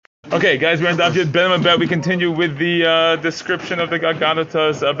Okay, guys, we're on Daf Yud Ben Amud Bet. We continue with the description of the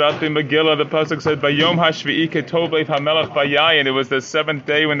Gagadatas about the Megillah. The pasuk said, "Vayom hashvi'i ketov leif hamelach bayayin." It was the seventh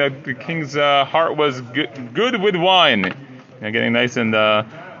day when the king's heart was good with wine, getting nice and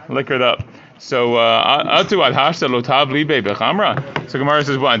liquored up. So Atu ad hashta lotav libe bechamra. So Gemara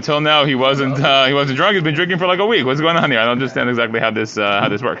says, "What? Until now he wasn't drunk. He's been drinking for like a week. What's going on here? I don't understand exactly how this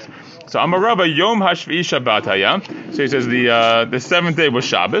works." So Amarava Yom Hashvi Shabbat Haya. So he says the seventh day was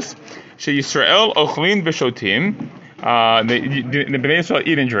Shabbos. She Yisrael Ochlin B'Shotim. The Bnei Yisrael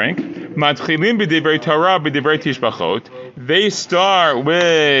eat and drink. Matchilim b'divrei Torah b'divrei Tishbachot. They start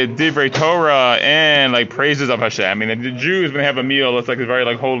with divrei Torah and like praises of Hashem. I mean, the Jews when they have a meal, it's like a very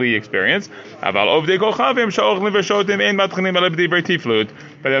like holy experience. But that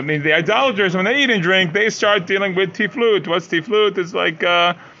means the idolaters when they eat and drink, they start dealing with tiflut. What's tiflut? It's like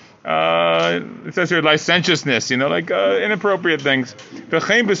it says here licentiousness, like inappropriate things. The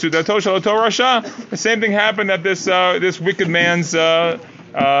same thing happened at this wicked man's meal.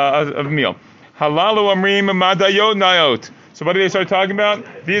 Halalu amrim madayot nayot. So what do they start talking about?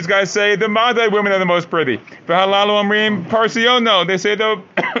 These guys say the Madai women are the most pretty. The halalu amrim parsiono. They say the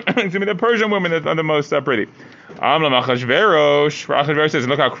Persian women are the most pretty. Amla Achashverosh says,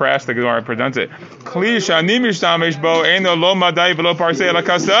 look how crass the Gemara presents it.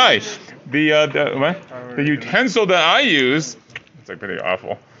 The utensil that I use, it's like pretty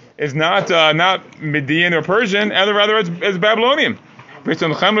awful, is not Median or Persian, and rather it's Babylonian. You guys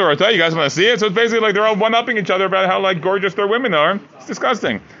want to see it? So it's basically like they're all one-upping each other about how like gorgeous their women are. It's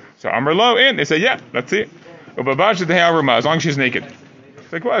disgusting. So Amr Lo in, they say, yeah, let's see it. As long as she's naked.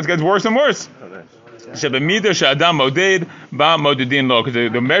 It's like, well, it gets worse and worse. Because the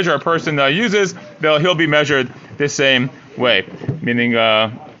measure a person uses, he'll be measured the same way. Meaning,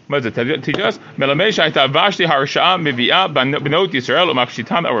 what does it teach us?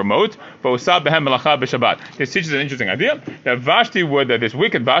 This teaches an interesting idea that Vashti this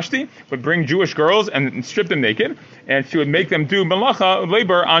wicked Vashti would bring Jewish girls and strip them naked, and she would make them do malacha,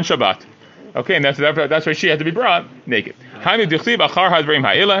 labor on Shabbat. Okay, and that's why she had to be brought naked. Right, it says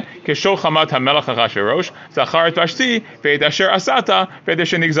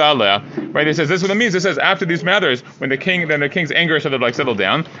this is what it means. It says after these matters, when the king's anger sort of like settled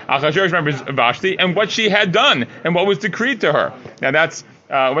down, Achashverosh remembers Vashti and what she had done and what was decreed to her. Now that's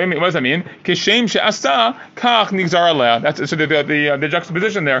what does that mean? Kishem she'asta kach nigzar aleh. That's so the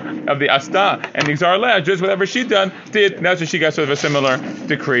juxtaposition there of the asta and nigzar aleh, just whatever she did. That's what she got sort of a similar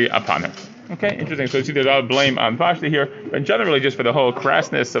decree upon her. Okay, interesting. So you see there's a lot of blame on Vashti here, but generally just for the whole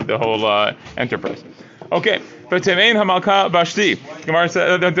crassness of the whole enterprise. Okay, but Timain Hamalka Vashti. The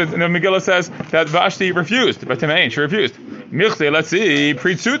Megillah says that Vashti refused, but Timain, she refused. Milchte, let's see,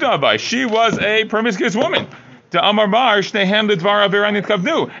 Pritsuta Abai. She was a promiscuous woman. As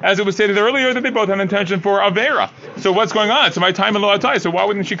it was stated earlier that they both had an intention for Avera. So what's going on? So my time in Loatai, so why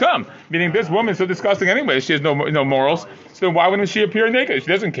wouldn't she come? Meaning this woman is so disgusting anyway, she has no morals, so why wouldn't she appear naked? She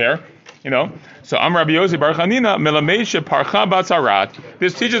doesn't care. So Rabbi Yossi Bar Chanina Melameisha Parcha Batzarat.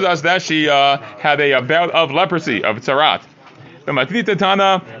 This teaches us that she had a bout of leprosy, of tzarat. The Matnita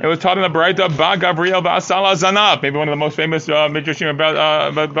Tana, it was taught in the Baraita Ba Gabriel Ba'asala Zanab, maybe one of the most famous midrashim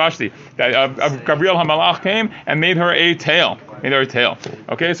about Vashti. That Gabriel Hamalach came and made her a tail.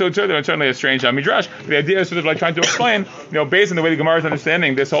 Okay, so it's certainly a strange midrash. The idea is sort of like trying to explain, based on the way the Gemara is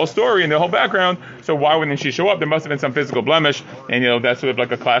understanding this whole story and the whole background. So why wouldn't she show up? There must have been some physical blemish, and that's sort of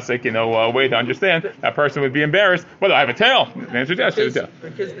like a classic, way to understand. That person would be embarrassed. Well, I have a tail. The answer is yes, she has a tail.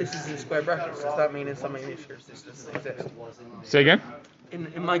 Because this is in square brackets, does that mean in some English this doesn't exist? Say again.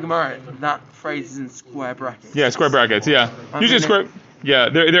 In my Gemara, that phrase is in square brackets. Yeah, square brackets. Yeah, usually square. Yeah,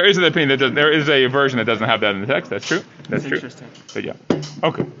 there is an opinion that there is a version that doesn't have that in the text. That's true. That's true. Interesting. But yeah.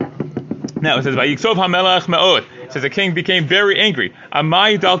 Okay. Now it says Vayiksov HaMelech Me'od. It says the king became very angry.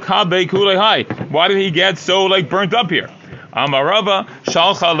 Amai dal kabe kulei. Why did he get so burnt up here? Amarava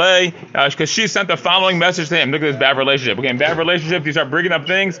Shalchalei, because she sent the following message to him. Look at this bad relationship. Okay, in bad relationships, you start bringing up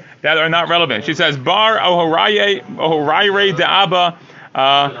things that are not relevant. She says, Bar Ohoraye De'aba,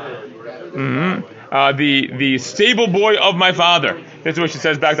 the stable boy of my father. This is what she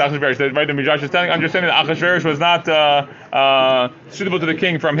says back to Achashverosh. Right, the Midrash is understanding that Achashverosh was not suitable to the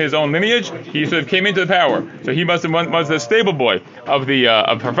king from his own lineage. He sort of came into the power, so he was the stable boy of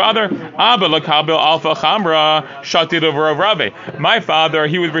her father. Abba lakabil alfa chamra shatit over Rave. My father,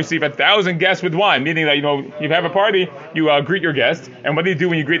 he would receive 1,000 guests with wine, meaning that you have a party, you greet your guests, and what do you do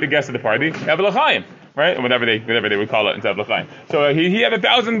when you greet the guests at the party? You have a l'chaim. Right, or whatever they would call it instead of l'chaim. So he had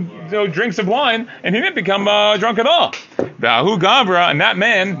 1,000 drinks of wine, and he didn't become drunk at all. V'ahu gavra, and that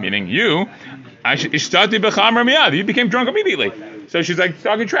man, meaning you, you became drunk immediately. So she's like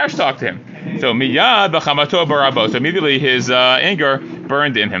talking trash talk to him. So miyad b'chamato barabo. So immediately his anger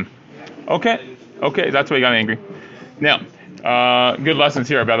burned in him. Okay, that's why he got angry. Now, good lessons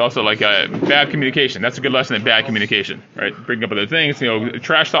here about also like bad communication. That's a good lesson in bad communication, right? Bringing up other things,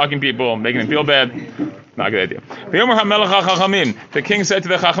 trash talking people, making them feel bad. Not a good idea. The king said to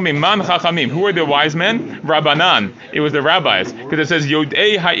the Chachamim, Man Chachamim, who are the wise men? Rabbanan. It was the rabbis. Because it says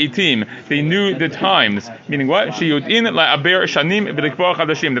Yodei Ha'itim. They knew the times. Meaning what? Sheyodin la'aber shanim v'likvor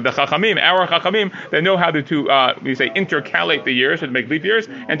chadashim. That the Chachamim, our Chachamim, they know how to we say intercalate the years, to make leap years,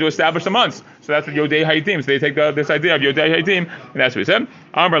 and to establish the months. So that's what Yodei Ha'itim. So they take this idea of Yodei Ha'itim, and that's what he said.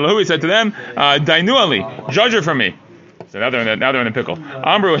 Amar Lahu, he said to them, Dainu Ali, judge it for me. So now they're in a pickle.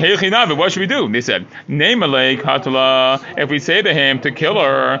 Amru heichinav, what should we do? They said, Neimalei katula. If we say to him to kill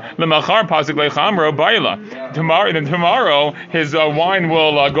her, lemachar pasuk lechamro baila. Tomorrow his wine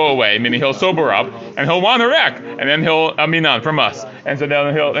will go away, meaning he'll sober up and he'll want her back, and then he'll aminan from us. And so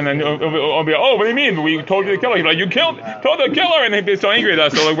then he'll be, oh, what do you mean? We told you to kill her. He's like, you told her to kill her, and he'd be so angry at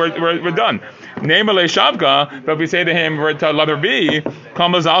us. So like, we're done. Neimalei shavka, but if we say to him to let her be,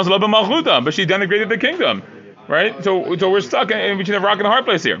 kamazaz laba malchuta, but she denigrated the kingdom. Right? So we're stuck in between a rock and a hard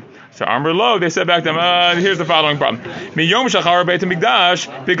place here. So Amr Lo, they said back to him, here's the following problem. Miyom shachar Beit HaMikdash,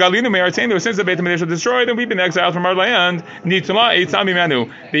 v'galinu me'artzeinu, since the Beit HaMikdash was destroyed and we've been exiled from our land, nitula eitzam mimenu.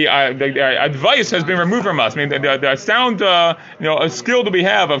 The advice has been removed from us. I mean, the sound, a skill that we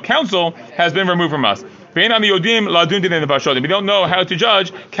have of counsel has been removed from us. We don't know how to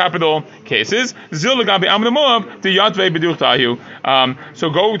judge capital cases. So go to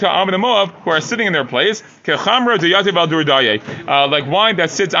Ammon and Moab, who are sitting in their place, like wine that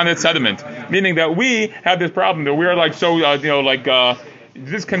sits on its sediment. Meaning that we have this problem that we are like so,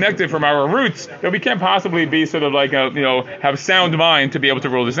 disconnected from our roots that we can't possibly be sort of like have sound mind to be able to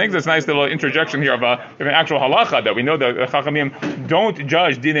rule these things. It's a nice little interjection here of an actual halacha that we know that the Chachamim don't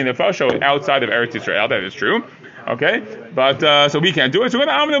judge dinei nefashot outside of Eretz Yisrael. That is true. Okay, but so we can't do it. So we're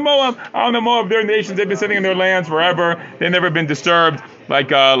going to Ammon and Moab. Ammon and Moab, their nations, they've been sitting in their lands forever. They've never been disturbed. You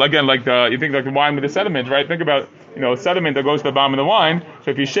think like the wine with the sediment, right? Think about sediment that goes to the bottom of the wine.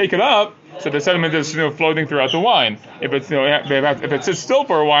 So if you shake it up, so the sediment is floating throughout the wine. If it's if it sits still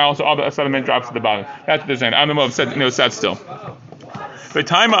for a while, so all the sediment drops to the bottom. That's what they're saying. Ammon and Moab sat still. But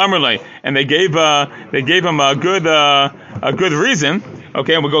time Amrlei, and they gave him a good reason.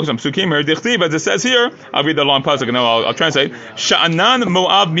 Okay, and we'll go to some psukim here. Dichtiv, as it says here, I'll read the long pasuk and then I'll translate. Sha'anan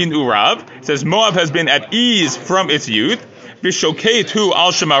Moab min Urav. It says Moab has been at ease from its youth. Vishoketu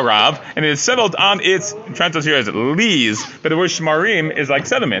al shemarav, and it is settled on its, translates here as lees, but the word shmarim is like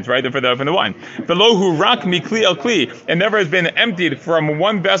sediment, right, from the wine. Velohu rak mikli el kli, it never has been emptied from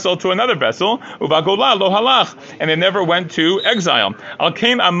one vessel to another vessel. Uvagola lo halach, and it never went to exile. Al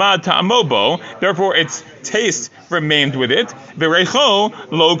kain amad ta'amobo, therefore its taste remained with it. Verecho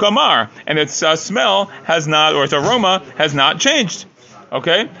lo gamar, and its smell has not, or its aroma has not changed.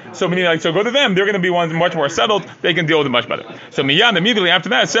 Okay, so meaning so go to them. They're going to be ones much more settled. They can deal with it much better. So miyad immediately after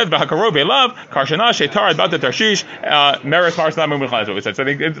that it says v'hakarov elav karshana shetar adbat tarshish meres marslam u'michlaz. What we said. So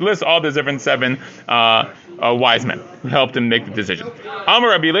it lists all the different 7 wise men who helped him make the decision. Amar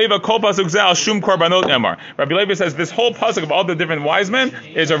Rabbi Leva kol pasuk zal shum korbanot emar. Rabbi Leva says this whole pasuk of all the different wise men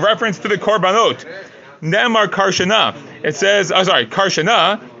is a reference to the korbanot. Ne'emar karshana. It says,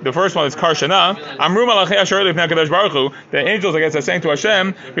 karshana. The first one is karshana. Amru malachei asher lifnei HaKadosh Baruch Hu. The angels, I guess, are saying to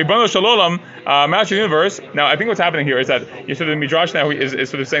Hashem, Ribono Shalom, Master Universe. Now, I think what's happening here is that the Midrash now is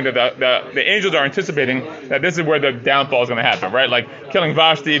sort of saying that the angels are anticipating that this is where the downfall is going to happen, right? Like killing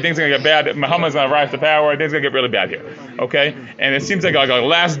Vashti, things are going to get bad. Muhammad's going to rise to power. Things are going to get really bad here. Okay, and it seems like a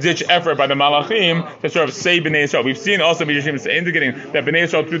last-ditch effort by the Malachim to sort of save Bnei Yisrael. We've seen also Midrashim indicating that Bnei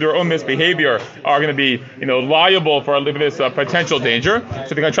Yisrael, through their own misbehavior, are going to be liable for this potential danger. So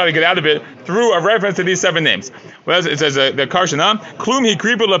they're going to try to get out of it through a reference to these 7 names. Well, it says the Karshana, Klum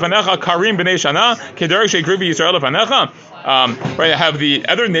hikribu lepanecha karim b'nei shana, kederek shekribu Yisrael lepanecha. Right, have the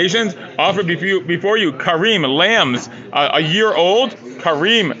other nations offer before you karim, lambs, a year old,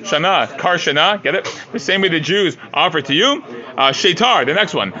 karim, shana, karshana, get it? The same way the Jews offer to you. Shetar, the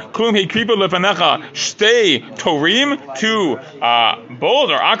next one. Klum hikribu lepanecha shtei torim, 2 bulls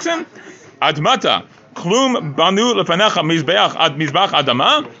or oxen. Admata. Klum banu lefanecha mizbeach ad mizbach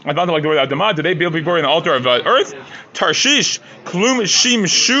adama. Admata, like the word adama. Did they build before an altar of earth? Tarshish klum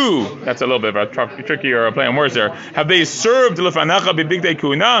shimshu. That's a little bit of a trickier play on words there. Have they served lefanecha b'bigdei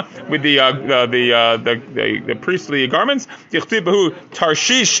kuna with the priestly garments? Tichtiv behu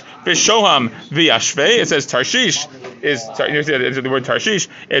tarshish v'shoham v'yashvei. It says Tarshish is the word Tarshish.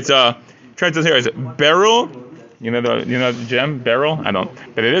 It's translated here as beryl You know the gem, beryl? I don't.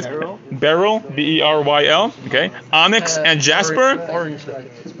 But it is beryl, B-E-R-Y-L. Okay. Onyx and jasper. Orange.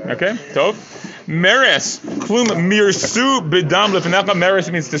 Okay. Tov. Meres, klum mirsu b'dam lefenecha.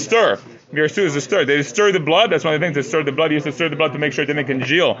 Meres means to stir. Mirsu is to stir. They stir the blood. That's one of the things. To stir the blood, you used to stir the blood to make sure it didn't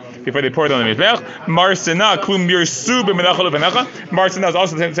congeal before they pour it on the mizbech. Marsena, klum mirsu b'menacha lefenecha. Marsena is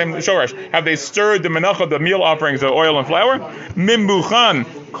also the same shoresh. Have they stirred the menacha, the meal offerings, the oil and flour? Mimbuchan,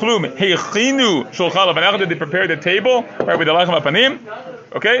 klum heichinu shulchan lefenecha. Did they prepare the table right with the lechem apanim?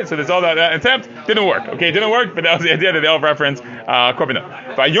 Okay, so there's all that attempt. Didn't work. Okay, it didn't work, but that was the idea that they all reference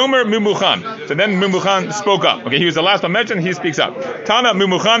korbanot. Vayomer Mumuchan. So then Mumuchan spoke up. Okay, he was the last one mentioned. He speaks up. Tana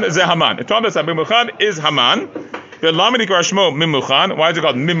Mumuchan ze Haman. It told us that Mumuchan is Haman. The Lamini Karashmo Mumuchan. Why is it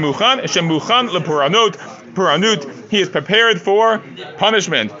called Mumuchan? Shemuchan lepuranot. Puranut. He is prepared for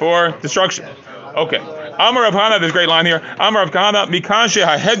punishment, for destruction. Okay. Amar Rav Hana, there's a great line here. Amar Rav Kahana, Mikanshe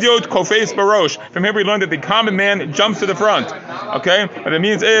hahedyot kofes barosh. From here we learned that the common man jumps to the front. Okay? What it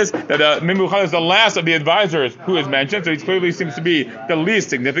means is that Mimuchan is the last of the advisors who is mentioned, so he clearly seems to be the least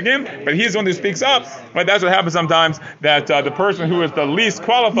significant, but he's the one who speaks up. But that's what happens sometimes, that the person who is the least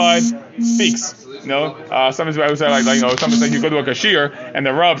qualified speaks. Sometimes I would say sometimes you go to a cashier and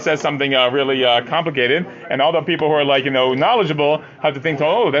the Rav says something really complicated, and all the people who are knowledgeable have to think,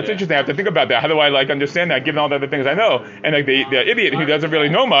 oh, that's interesting. I have to think about that. How do I understand that, given all the other things I know? And the idiot who doesn't really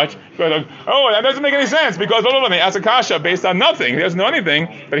know much goes, oh, that doesn't make any sense because they ask a kasha based on nothing. He doesn't know anything,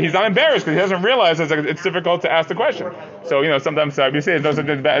 but he's not embarrassed because he doesn't realize it's difficult to ask the question. So sometimes we say it's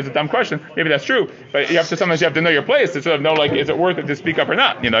a dumb question. Maybe that's true, but sometimes you have to know your place to sort of know is it worth it to speak up or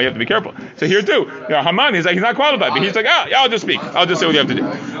not. You have to be careful. So here too. Haman, he's not qualified, but he's like, I'll just speak. I'll just say what you have to do.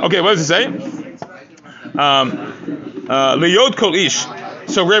 Okay, what does it say? Liyot kol ish.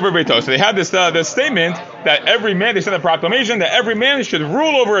 So they had this statement that every man, they sent a proclamation that every man should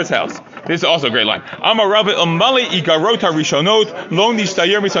rule over his house. This is also a great line. If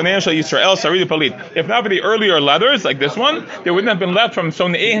not for the earlier letters, like this one, there wouldn't have been left from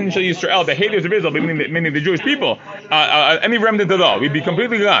Soneihin Shel Yisrael, the haters of Israel, meaning the Jewish people, any remnant at all. We'd be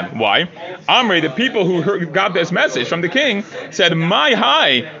completely gone. Why? Amri, the people who got this message from the king, said, "My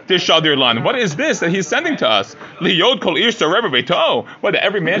high, this Shadir Lan. What is this that he's sending to us? Liyod kol ish Rebbe Beito. What, that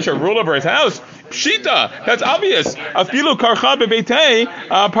every man should rule over his house? Pshita. That's obvious. Afilu karcha bebeitei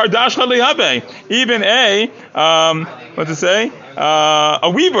pardash lihabe. Even what's it say? A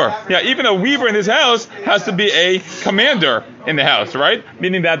weaver. Yeah, even a weaver in his house has to be a commander in the house, right?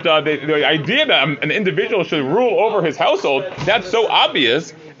 Meaning that the idea that an individual should rule over his household, that's so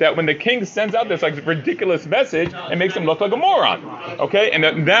obvious that when the king sends out this ridiculous message, it makes him look like a moron. Okay?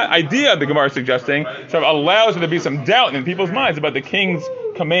 And that idea, the Gemara is suggesting, sort of allows there to be some doubt in people's minds about the king's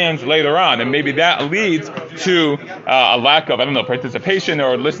commands later on, and maybe that leads to a lack of, participation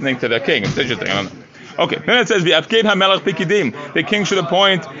or listening to the king. It's interesting, I don't know. Okay, then it says, "V'afked hamelech pikidim." The king should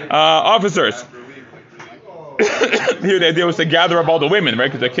appoint officers. Here the idea was to gather up all the women, right?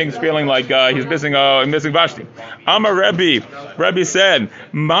 Because the king's feeling like he's missing Vashti. Amar Rebbe said,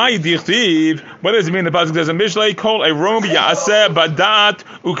 "My dichtiv." What does it mean? The pasuk says in Mishlei, "Kol erom yaseh badat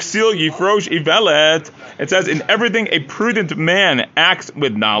uksil yifrosh ivelet." It says, "In everything a prudent man acts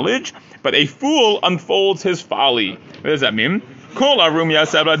with knowledge, but a fool unfolds his folly." What does that mean? Kol arum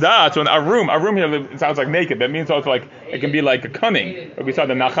yaseh badat. So an arum here it sounds like naked. That means also it can be like a cunning. We saw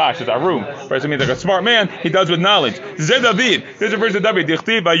the nachash is arum. First it means like a smart man. He does with knowledge. Zed David. There's a verse of David.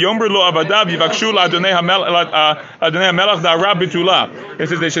 Dichtiv vayomru lo avadav yivakshu la'adonei hamelach da'arab bitulah. It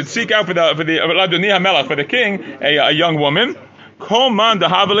says they should seek out for the la'adonei hamelach, for the king, a young woman. Kol man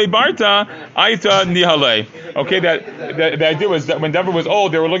dahavale barta aita nihale. Okay, that the idea was that when David was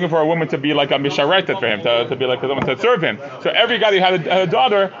old, they were looking for a woman to be like a misharetet for him, to be like a woman to serve him. So every guy that had a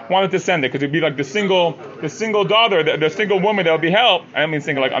daughter wanted to send it because it'd be like the single daughter, the single woman that would be helped. I don't mean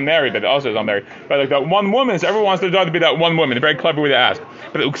single like unmarried, but also is unmarried. But like that one woman, so everyone wants their daughter to be that one woman. A very clever way to ask.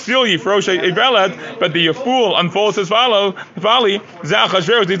 But uksil yifrosh ivelet, but the fool unfolds his folly.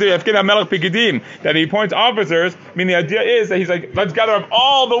 That he appoints officers. I mean, the idea is that he's like, let's gather up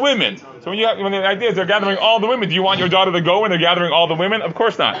all the women. So when the idea is they're gathering all the women, do you want your daughter to go when they're gathering all the women? Of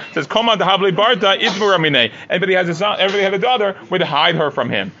course not. It says, Koma dahavle barta idmuramine. Everybody has a daughter, would hide her from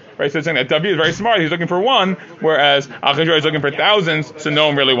him. Right? So it's saying that David is very smart, he's looking for one, whereas Achashverosh is looking for thousands, so no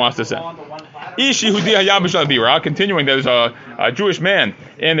one really wants to send. Continuing, there's a Jewish man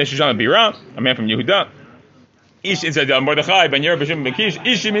in the Shushan Bira, a man from Yehuda. Ish inside Mordechai ben Yer b'Shem ben Kish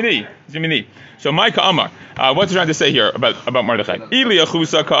Ish Yemini. So Micah Amar, what's it trying to say here about Mordechai? Ili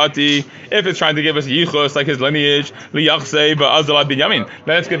Yachusa Kaati. If it's trying to give us yichus like his lineage, liyachsei ba'azalat Binyamin.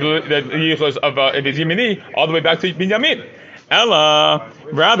 Let's give the yichus of his Yemini all the way back to Binyamin. Ella,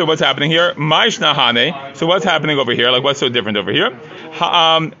 rather, what's happening here? Maishna Hane. So what's happening over here? Like, what's so different over here?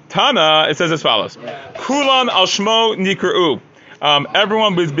 Tana, it says as follows: Kulan al Shmo Nikru.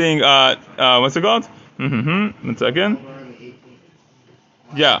 Everyone was being what's it called? 1 second.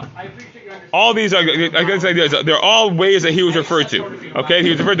 Yeah. All these are, I guess, they're all ways that he was referred to. Okay, he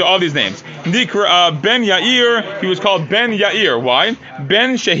was referred to all these names. Ben Yair, he was called Ben Yair. Why?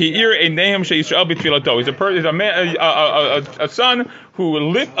 Ben Shehiir Einehem Sheisrael B'Tfilato. He's a son who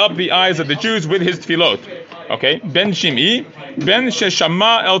lit up the eyes of the Jews with his tefillot. Okay, Ben Shim'i, Ben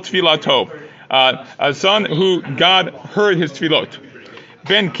Sheshama El Tfilato, a son who God heard his tefillot.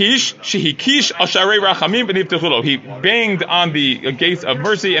 Ben Kish, Shehi Kish Al Sharei Rachamim B'Niv Techulo. He banged on the gates of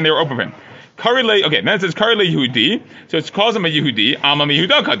mercy and they were open for him. Okay, then it says Karle Yehudi, so it calls him a Yehudi, Amam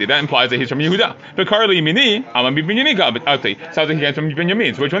Yehuda Kadi. That implies that he's from Yehuda. But Karle Yemini, Amam Binyamin Kadi. Sounds like he came from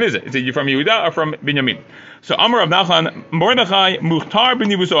Binyamin. So which one is it? Is it from Yehuda or from Binyamin? So Amar Rav Nachman, Mordechai Muhtar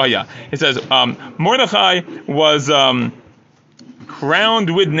B'Nivusohaya. It says Mordechai was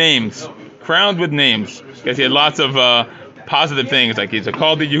crowned with names. Because he had lots of positive things, like he's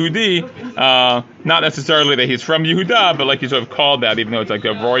called the Yehudi, not necessarily that he's from Yehuda, but like he's sort of called that, even though it's like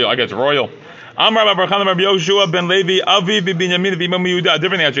a royal, I guess royal. Amar Rabbi Yoshua ben Levi Avi Binyamin v'imam Yehuda.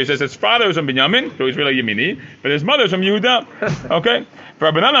 Different answer. He says his father was from Binyamin, so he's really Yemini, but his mother is from Yehuda. Okay.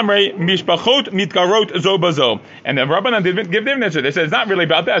 Rabbanan Amrei Mishpachot Mitkarot Zo Bazo. And the Rabbanan didn't give different answer. They said it's not really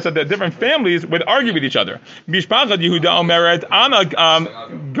about that. It's that the different families would argue with each other. Mishpachat Yehuda Omeret Ana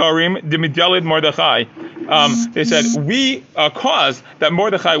Garim Dimidjalid Mordechai. They said we caused that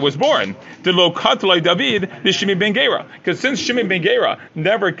Mordechai was born. The lo katlai David the Shimi ben Gera. Because since Shimi ben Gera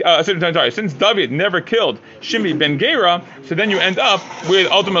since David never killed Shimi ben Gera, so then you end up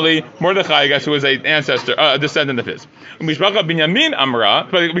with ultimately Mordechai, I guess, who was an ancestor, a descendant of his. Mishpachat Binyamin Amra,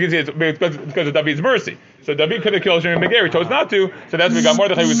 but we can see it's because of David's mercy. So David could have killed Shimon ben Gera, he chose not to, so that's we got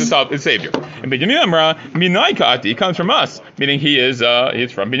Mordechai, who was his savior. And Binyamin Amra, Minai Ka'ati, comes from us, meaning he's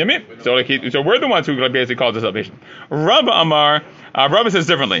from Binyamin. So so we're the ones who basically called the salvation. Rabba Amar, Rabba says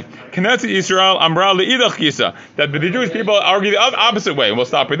differently. Knesset Yisrael Amra le'idach Yisa, that the Jewish people argue the opposite way, and we'll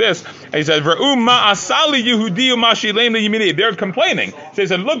stop with this. And he said, Ve'u ma'asali Yehudi u'mashileim le'yimini. They're complaining. So he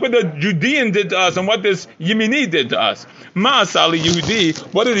said, look what the Judean did to us and what this Yemini did to us. Ma'asali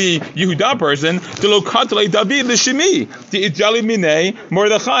Yehudi, what did the Yehuda person, Delo katlei David l'shimi, the Ijali minei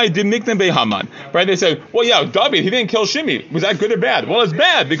Mordechai dimiknem be'haman. Right? They said, well, yeah, David, he didn't kill Shimi. Was that good or bad? Well, it's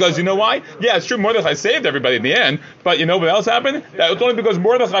bad, because you know why? Yeah, it's true, Mordechai saved everybody in the end, but you know what else happened? That was only because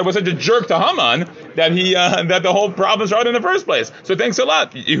Mordechai was such a jerk to Haman that that the whole problem started in the first place. So thanks a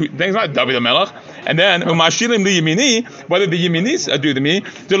lot. Thanks a lot, David HaMelech. And then, Umashilim li Yemini, what did the Yeminis do to me?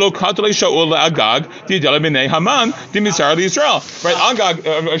 Delo katlei Shaul le'agag, the Ijali minei Haman, Right, Agag,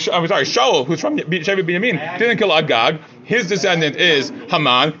 I'm sorry, Shaul, who's from Shevet Binyamin, didn't kill Agag. His descendant is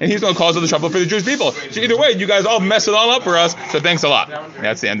Haman, and he's going to cause all the trouble for the Jewish people. So either way, you guys all mess it all up for us. So thanks a lot.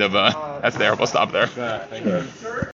 That's the end of. That's there. We'll stop there.